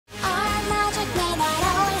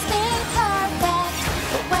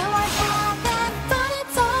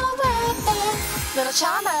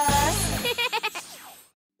special charmers.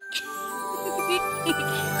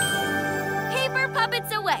 Paper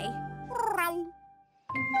puppets away.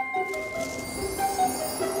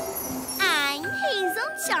 I'm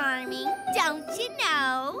Hazel Charming, don't you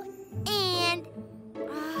know? And,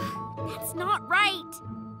 that's not right.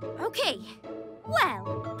 Okay,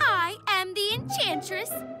 well, I am the Enchantress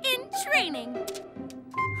in training.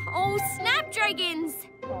 Oh, Snapdragons!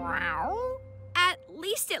 At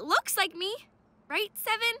least it looks like me. Right,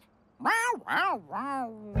 Seven?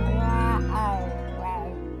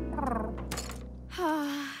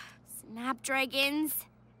 Snapdragons.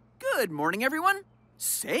 Good morning, everyone.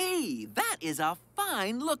 Say, that is a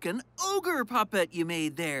fine-looking ogre puppet you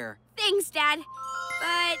made there. Thanks, Dad.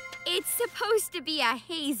 But it's supposed to be a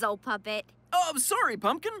Hazel puppet. Oh, I'm sorry,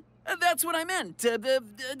 Pumpkin. That's what I meant.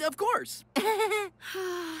 Of course.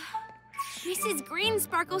 Mrs.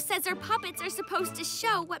 Greensparkle says our puppets are supposed to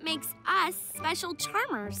show what makes us special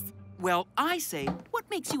charmers. Well, I say what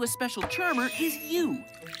makes you a special charmer is you.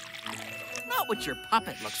 Not what your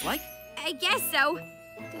puppet looks like. I guess so.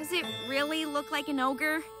 Does it really look like an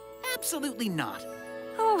ogre? Absolutely not.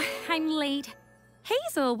 Oh, I'm late.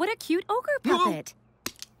 Hazel, what a cute ogre puppet.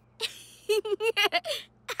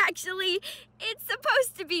 Actually, it's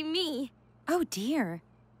supposed to be me. Oh, dear.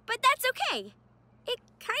 But that's okay. It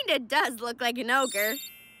kinda does look like an ogre.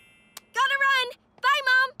 Gotta run! Bye,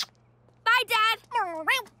 Mom! Bye, Dad!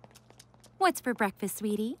 What's for breakfast,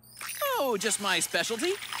 sweetie? Oh, just my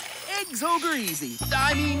specialty. Eggs ogre easy.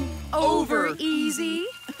 I mean, over easy.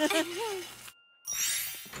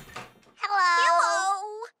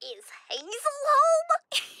 Hello. Is Hazel home?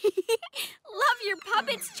 Love your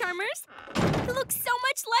puppets, Charmers. They look so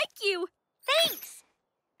much like you. Thanks.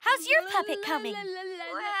 How's your puppet coming? Well...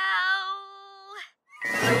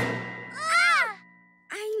 Ah!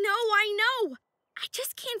 I know. I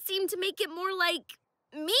just can't seem to make it more like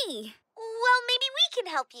me. Well, maybe we can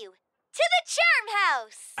help you. To the Charm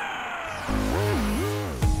House!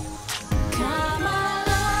 Come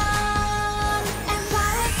along and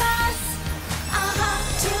fly with us.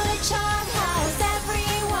 To the Charm House,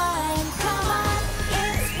 everyone. Come on,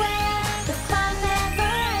 it's where the fun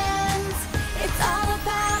never ends. It's all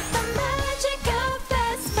about the magic of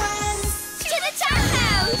best friends. To the Charm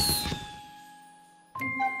House!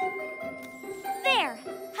 There,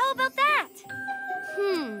 how about that?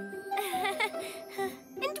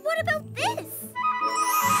 And what about this?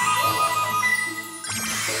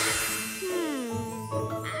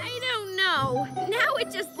 I don't know. Now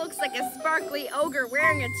it just looks like a sparkly ogre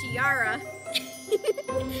wearing a tiara.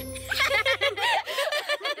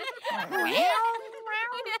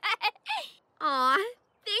 Aw,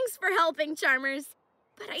 thanks for helping, Charmers.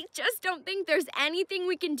 But I just don't think there's anything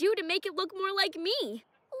we can do to make it look more like me.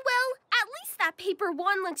 Well, at least that paper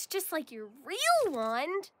wand looks just like your real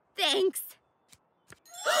wand. Thanks.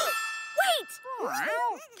 Wait!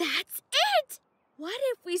 That's it! What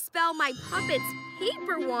if we spell my puppet's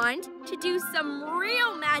paper wand to do some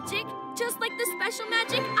real magic, just like the special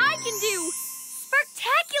magic I can do?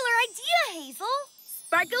 Spectacular idea, Hazel!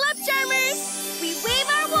 Sparkle up, Charmers! We wave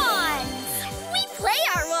our wands! We play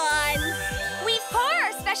our wands! We pour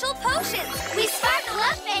our special potions! We sparkle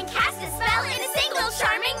up and cast a spell in a single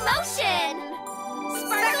charming motion!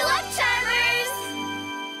 Sparkle up, Charmers!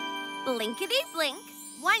 Blinkety-blink.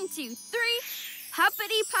 1, 2, 3.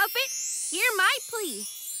 Puppety puppet, hear my plea.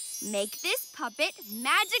 Make this puppet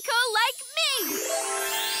magical like me!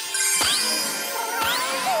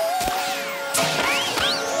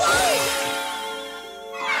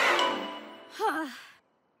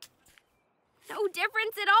 No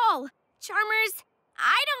difference at all. Charmers,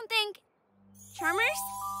 I don't think... Charmers?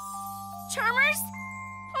 Charmers?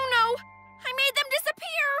 Oh no, I made them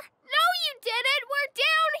disappear! No, you didn't! We're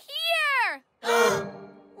down here!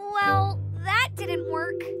 Well, that didn't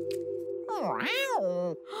work.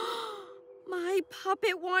 My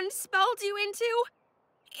puppet wand spelled you into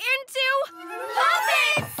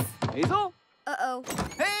puppets! Hazel? Uh-oh.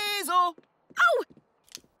 Hazel! Oh!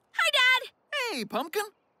 Hi, Dad! Hey,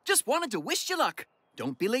 Pumpkin. Just wanted to wish you luck.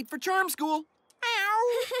 Don't be late for charm school.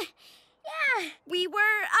 Yeah, we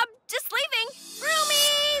were, just leaving.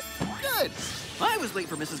 Roomies! Good. I was late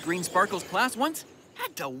for Mrs. Greensparkle's class once.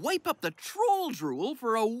 Had to wipe up the troll drool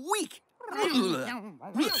for a week. We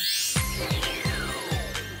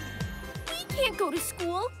can't go to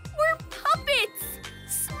school. We're puppets!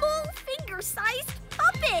 Small finger-sized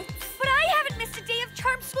puppets! But I haven't missed a day of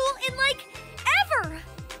charm school in, ever!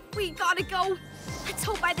 We gotta go. Let's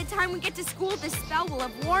hope by the time we get to school, the spell will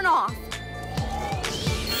have worn off.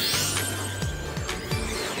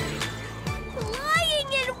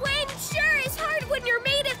 Flying in wind sure is hard when you're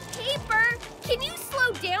made of paper. Can you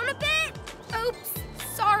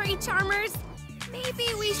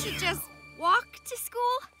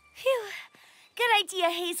Phew. Good idea,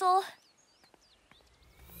 Hazel.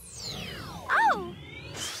 Oh!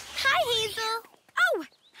 Hi, Hazel. Oh,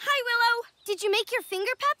 hi, Willow. Did you make your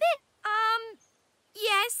finger puppet?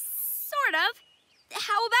 Yes, sort of.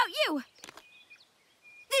 How about you?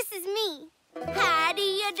 This is me. How do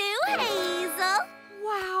you do, Hazel?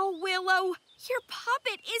 Wow, Willow. Your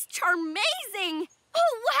puppet is charmazing.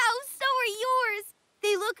 Oh, wow, so are yours.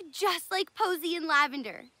 They look just like Posy and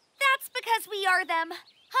Lavender. That's because we are them.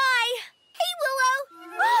 Hi. Hey, Willow.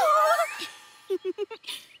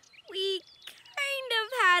 We kind of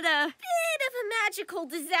had a bit of a magical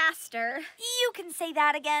disaster. You can say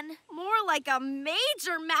that again. More like a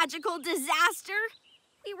major magical disaster.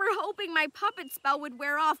 We were hoping my puppet spell would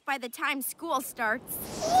wear off by the time school starts.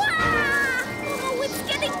 Wah! Oh, it's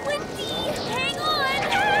getting windy. Hang on.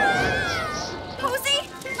 Ah! Posy,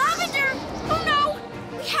 Lavender. Oh, no.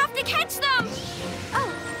 We have to catch them.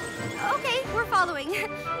 Oh, okay. We're following.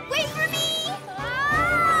 Wait for me.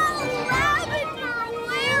 Oh, Lavender,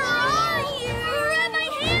 where are you? Grab my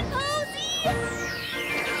hand, Posy.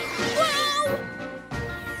 Whoa!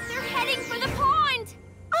 They're heading for the pond.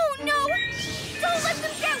 Oh, no. Don't let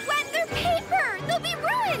them get wet. They're paper. They'll be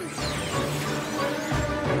ruined.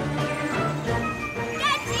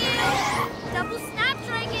 Got you. Double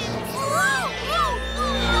snapdragon. Whoa, whoa,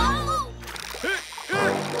 whoa.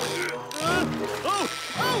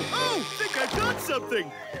 Oh, think I got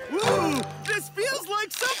something. Woo, this feels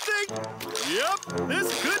like something. Yep, this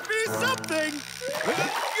could be something.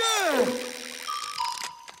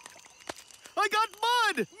 I got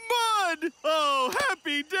mud! Mud! Oh,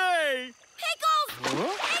 happy day! Pickles!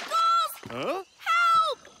 Huh? Pickles! Huh?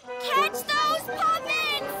 Help! Catch those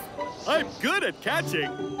puppets! I'm good at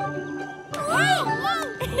catching. Whoa!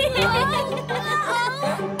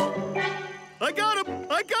 I got him!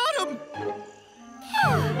 I got him!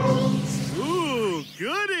 Ooh,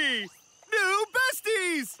 goody! New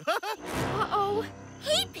besties! Uh-oh.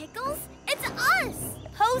 Hey, Pickles! It's us!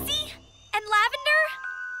 Posy and Lavender?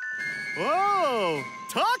 Oh,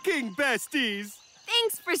 talking besties!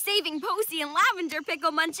 Thanks for saving Posy and Lavender,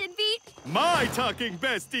 Pickle Munchin' Feet. My talking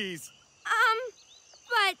besties!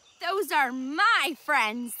 But those are my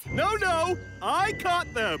friends. No, I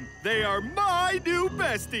caught them. They are my new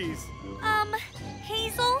besties.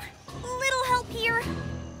 Hazel, little help here.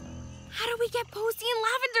 How do we get Posy and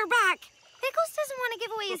Lavender back? Pickles doesn't want to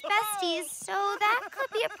give away his besties, so that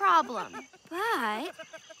could be a problem. But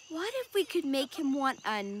what if we could make him want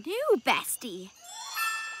a new bestie?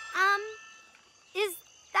 Is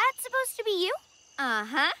that supposed to be you?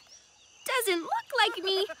 Uh-huh. Doesn't look like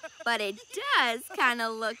me, but it does kind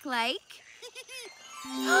of look like...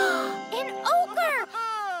 An ogre!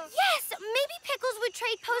 Yes, maybe Pickles would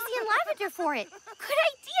trade Posy and Lavender for it. Good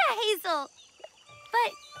idea, Hazel.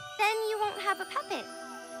 But then you won't have a puppet.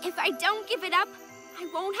 If I don't give it up, I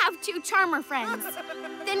won't have two charmer friends.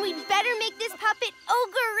 Then we'd better make this puppet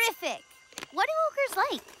ogreific. What do ogres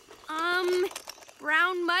like?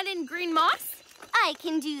 Brown mud and green moss? I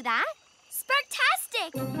can do that.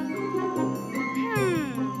 Sparktastic!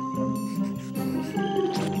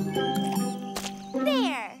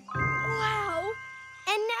 There. Wow.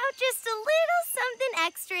 And now just a little something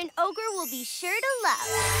extra an ogre will be sure to love.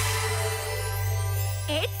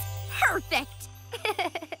 It's perfect.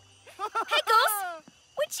 Pickles,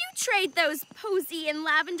 would you trade those Posy and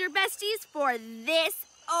Lavender besties for this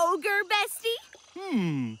ogre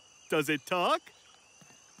bestie? Does it talk?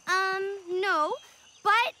 No,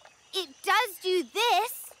 but it does do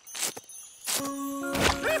this.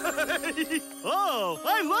 Oh,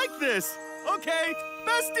 I like this. Okay,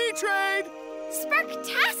 bestie trade.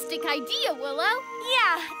 Sparktastic idea, Willow.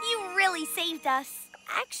 Yeah, you really saved us.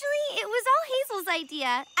 Actually, it was all Hazel's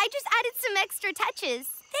idea. I just added some extra touches.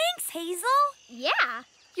 Thanks, Hazel. Yeah,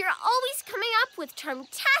 you're always coming up with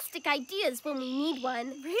charmtastic ideas when we need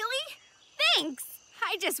one. Really? Thanks.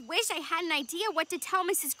 I just wish I had an idea what to tell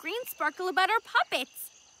Mrs. Greensparkle about our puppets.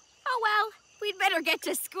 Oh well, we'd better get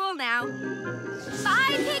to school now.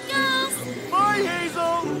 Bye, Pickles! Bye,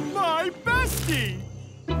 Hazel, my bestie.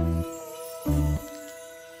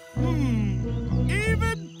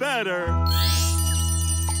 Even better.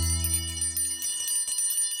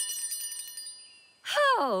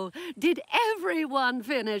 Oh, did everyone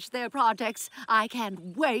finish their projects? I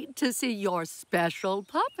can't wait to see your special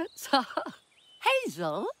puppets.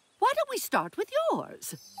 Hazel, why don't we start with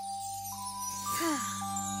yours?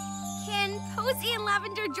 Can Posy and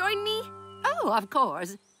Lavender join me? Oh, of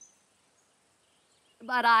course.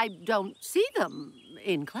 But I don't see them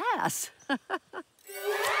in class.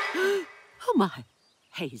 Oh, my.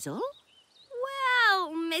 Hazel?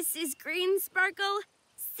 Well, Mrs. Greensparkle,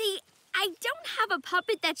 see, I don't have a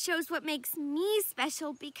puppet that shows what makes me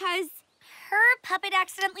special because... Her puppet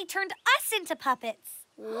accidentally turned us into puppets.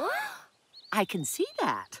 What? I can see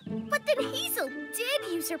that. But then Hazel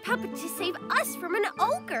did use her puppet to save us from an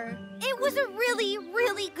ogre. It was a really,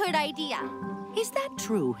 really good idea. Is that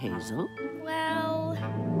true, Hazel? Well,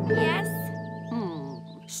 yes.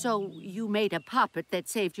 So you made a puppet that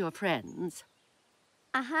saved your friends?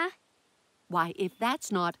 Uh-huh. Why, if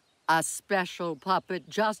that's not a special puppet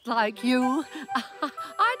just like you,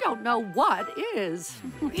 I don't know what is.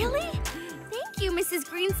 Really? Thank you, Mrs.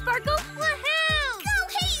 Greensparkle. Woohoo! Go,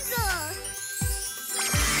 Hazel!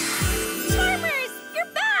 Charmers,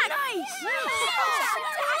 you're back! Nice!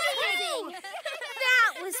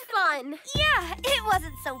 That was fun. Yeah, it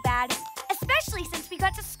wasn't so bad. Especially since we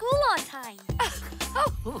got to school on time.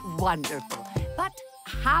 Oh, wonderful. But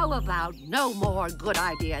how about no more good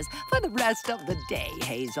ideas for the rest of the day,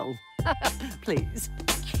 Hazel? Please.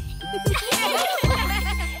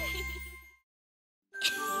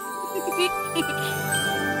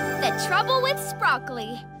 The trouble with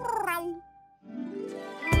Sprokolli.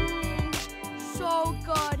 So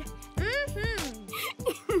good.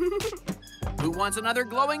 Who wants another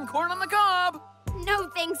glowing corn on the cob? No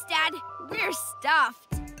thanks, Dad. We're stuffed.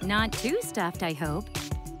 Not too stuffed, I hope.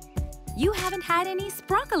 You haven't had any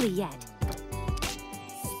Sprokolli yet.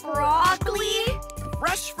 Sprokolli?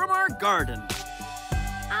 Fresh from our garden.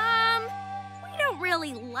 We don't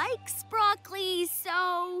really like Sprokolli,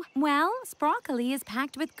 so... Well, Sprokolli is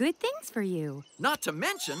packed with good things for you. Not to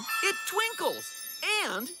mention, it twinkles.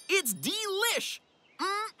 And it's delish.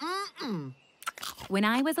 When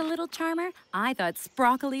I was a little charmer, I thought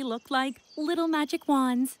Sprokolli looked like little magic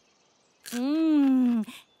wands.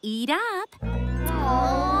 Eat up.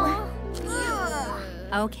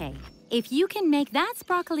 Okay, if you can make that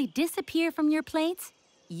Sprokolli disappear from your plates,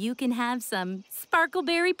 you can have some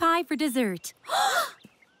sparkleberry pie for dessert.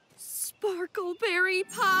 Sparkleberry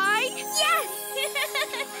pie? Yes!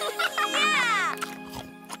 Yeah!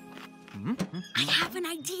 I have an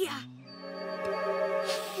idea.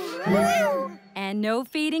 And no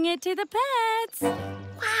feeding it to the pets.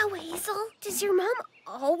 Wow, Hazel. Does your mom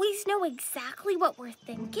always know exactly what we're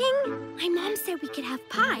thinking? My mom said we could have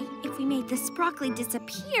pie if we made the Sprokolli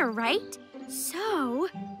disappear, right? So,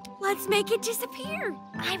 let's make it disappear.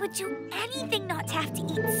 I would do anything not to have to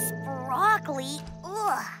eat Sprokolli.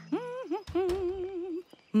 Ugh.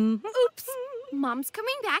 Oops. Mom's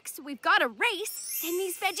coming back, so we've got to race. Send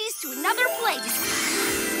these veggies to another place.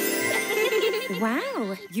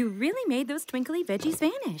 Wow, you really made those twinkly veggies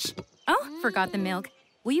vanish. Oh, forgot the milk.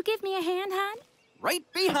 Will you give me a hand, hon? Right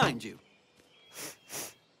behind you.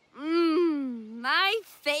 My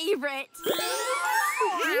favorite.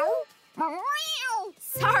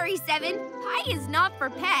 Sorry, Seven. Pie is not for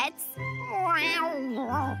pets.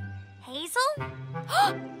 Hazel?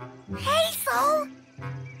 Hazel!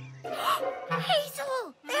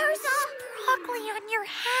 Hazel, there's Sprokolli on your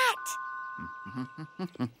hat.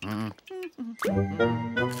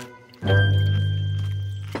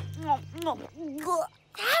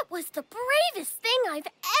 That was the bravest thing I've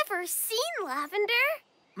ever seen, Lavender.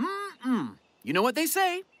 You know what they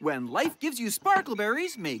say? When life gives you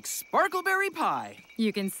sparkleberries, make sparkleberry pie.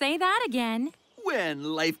 You can say that again. When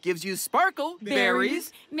life gives you sparkle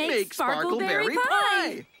berries, make sparkleberry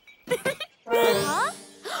pie. Huh?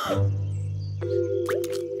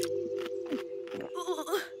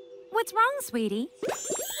 What's wrong, sweetie?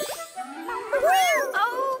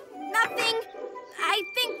 Oh, nothing. I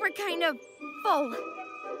think we're kind of full.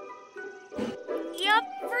 Yep,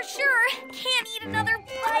 for sure. Can't eat another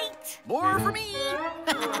bite. More for me.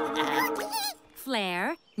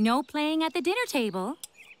 Flair, no playing at the dinner table.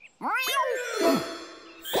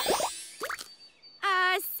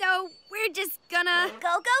 So we're just gonna...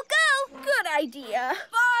 Go, go, go. Good idea.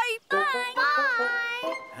 Bye. Bye.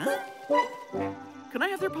 Bye. Huh? Can I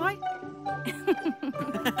have their pie?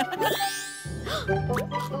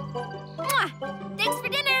 Mwah. Thanks for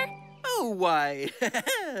dinner. Oh, why,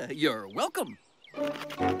 you're welcome. We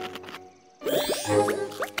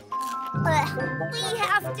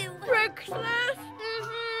have to... Breakfast?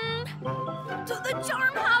 To the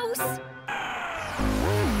charm house.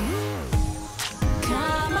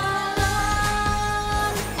 Come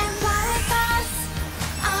along and fly with us.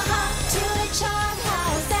 To the charm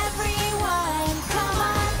house, everyone. Come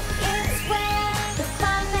on, it's where the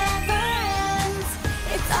fun never ends.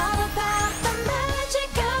 It's all about the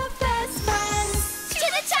magic of best friends. To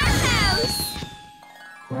the charm house.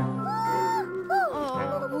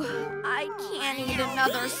 Oh, I can't eat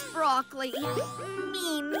another Sprokolli.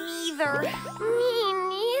 Me neither. Me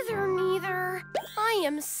neither. I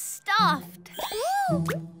am stuffed.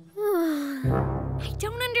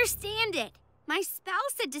 don't understand it. My spell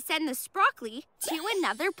said to send the Sprokolli to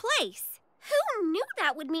another place. Who knew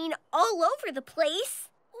that would mean all over the place?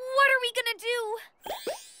 What are we gonna do?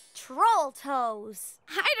 Troll toes.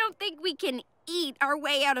 I don't think we can eat our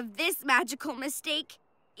way out of this magical mistake.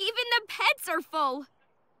 Even the pets are full.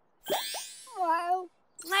 Wow.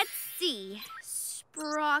 Let's see.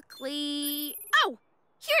 Sprokolli. Oh,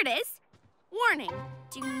 here it is. Warning,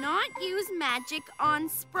 do not use magic on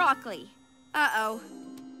Sprokolli. Uh-oh.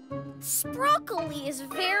 Sprokolli is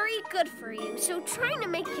very good for you, so trying to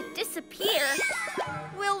make it disappear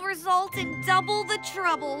will result in double the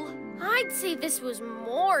trouble. I'd say this was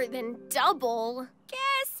more than double.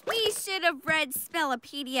 Guess we should have read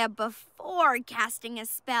Spellopedia before casting a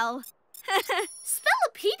spell.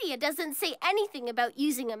 Spellopedia doesn't say anything about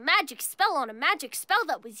using a magic spell on a magic spell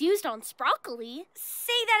that was used on Sprokolli.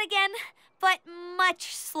 Say that again, but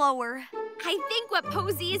much slower. I think what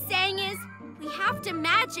Posy is saying is, we have to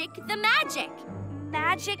magic the magic.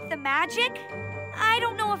 Magic the magic? I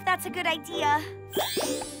don't know if that's a good idea.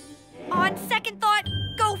 On second thought,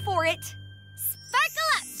 go for it. Sparkle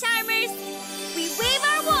up, Charmers! We wave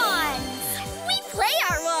our wands. We play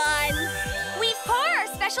our wands. We pour our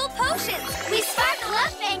special potions. We sparkle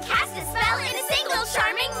up and cast a spell in a single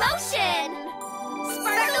charming motion.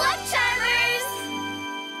 Sparkle up, Charmers!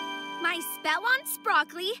 My spell on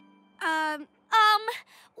Sprokolli,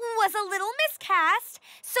 was a little miscast,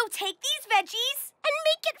 so take these veggies and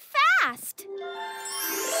make it fast.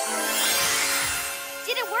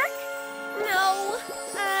 did it work? No,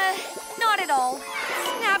 not at all.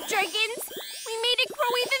 Snapdragons, we made it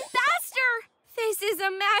grow even faster. This is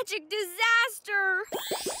a magic disaster.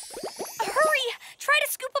 Hurry, try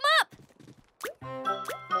to scoop them up.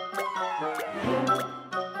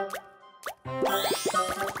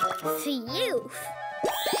 Phew.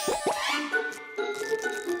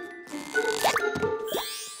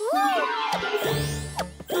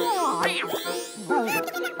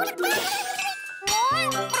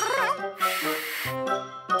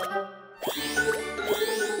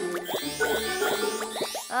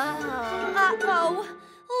 Uh-oh.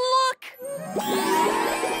 Look!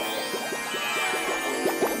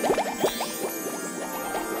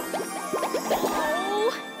 Oh,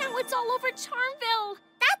 now it's all over Charmville.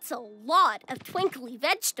 That's a lot of twinkly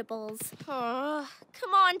vegetables.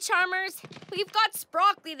 Come on, Charmers. We've got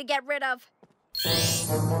Sprokolli to get rid of.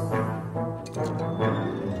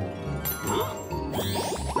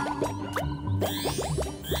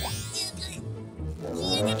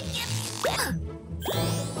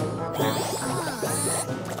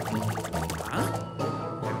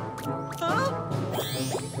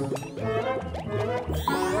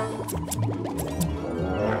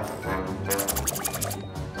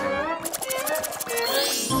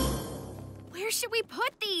 Where should we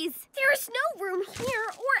put these? There's no room here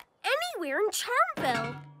or anywhere in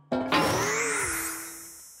Charmville.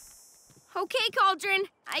 Okay, Cauldron.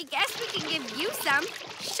 I guess we can give you some.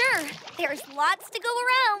 Sure, there's lots to go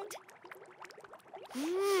around.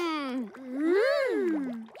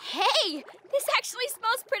 Hey, this actually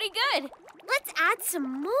smells pretty good. Let's add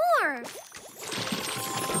some more.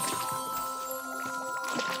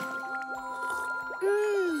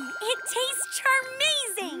 It tastes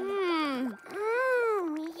charmazing.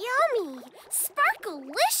 Yummy.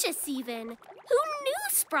 Sparkalicious even. Who knew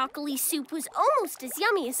Sprokolli soup was almost as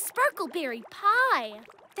yummy as sparkleberry pie?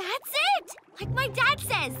 That's it! Like my dad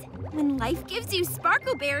says, when life gives you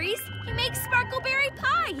sparkleberries, you make sparkleberry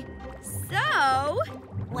pie. So,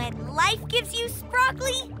 When life gives you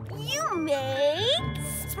Sprokolli, you make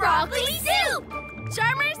Sprokolli soup!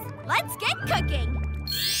 Charmers, let's get cooking.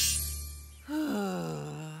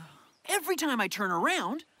 Every time I turn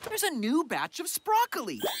around, there's a new batch of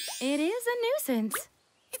Sprokolli. It is a nuisance.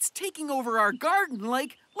 It's taking over our garden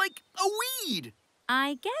like a weed.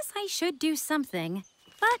 I guess I should do something,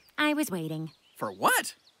 but I was waiting. For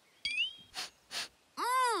what?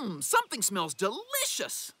 Something smells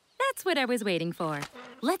delicious. That's what I was waiting for.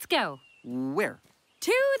 Let's go. Where?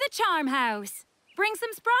 To the charm house. Bring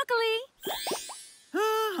some Sprokolli.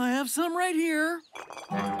 I have some right here.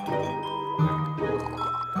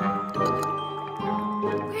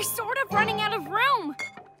 We're sort of running out of room.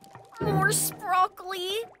 More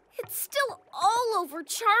Sprokolli. It's still all over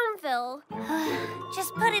Charmville.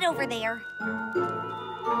 Just put it over there.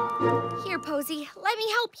 Here, Posy, let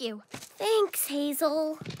me help you. Thanks,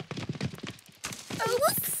 Hazel.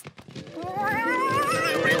 Oops.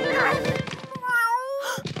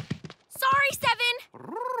 Sorry, Seven.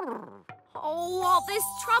 Oh, all this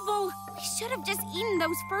trouble. We should have just eaten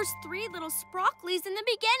those first 3 little Sprokoli's in the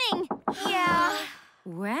beginning. Yeah.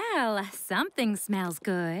 Well, something smells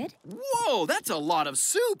good. Whoa, that's a lot of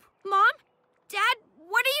soup. Mom? Dad,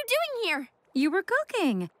 what are you doing here? You were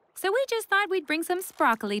cooking, so we just thought we'd bring some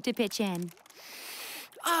Sprokolli to pitch in.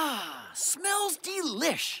 Ah, smells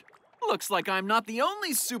delish. Looks like I'm not the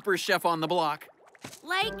only super chef on the block.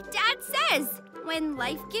 Like Dad says, when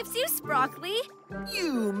life gives you Sprokolli.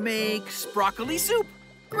 You make Sprokolli soup.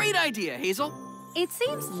 Great idea, Hazel. It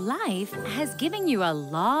seems life has given you a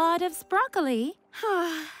lot of Sprokolli.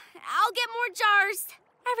 I'll get more jars.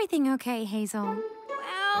 Everything okay, Hazel?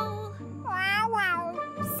 Well,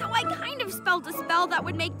 so I kind of spelled a spell that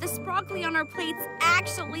would make the Sprokolli on our plates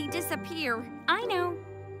actually disappear. I know.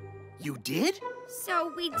 You did?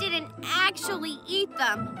 So we didn't actually eat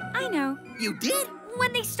them. I know. You did?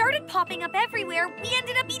 When they started popping up everywhere, we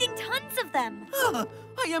ended up eating tons of them.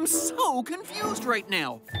 I am so confused right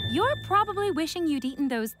now. You're probably wishing you'd eaten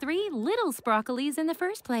those 3 little Sprokkolis in the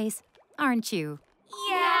first place, aren't you?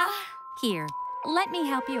 Yeah. Here, let me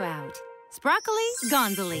help you out. Sprokolli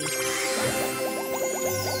Gonzoli.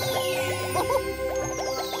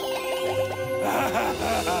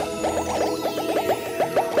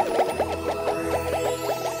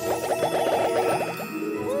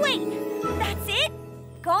 Wait, that's it?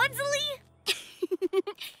 Gonzoli?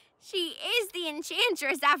 She is the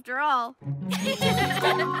enchantress after all.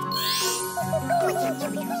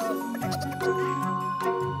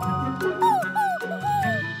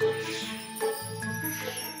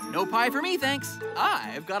 No pie for me, thanks.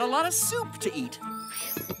 I've got a lot of soup to eat.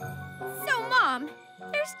 So, Mom,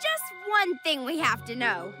 there's just one thing we have to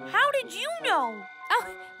know. How did you know? Oh,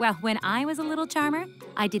 well, when I was a little charmer,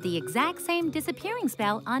 I did the exact same disappearing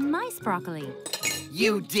spell on my Sprokolli.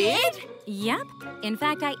 You did? Yep. In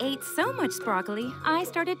fact, I ate so much Sprokolli, I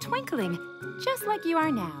started twinkling, just like you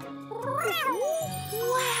are now.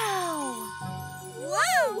 Wow.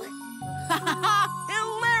 Whoa!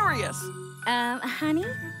 Hilarious! Honey,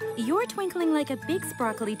 you're twinkling like a big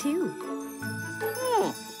Sprokolli, too.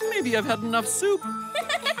 Oh, maybe I've had enough soup.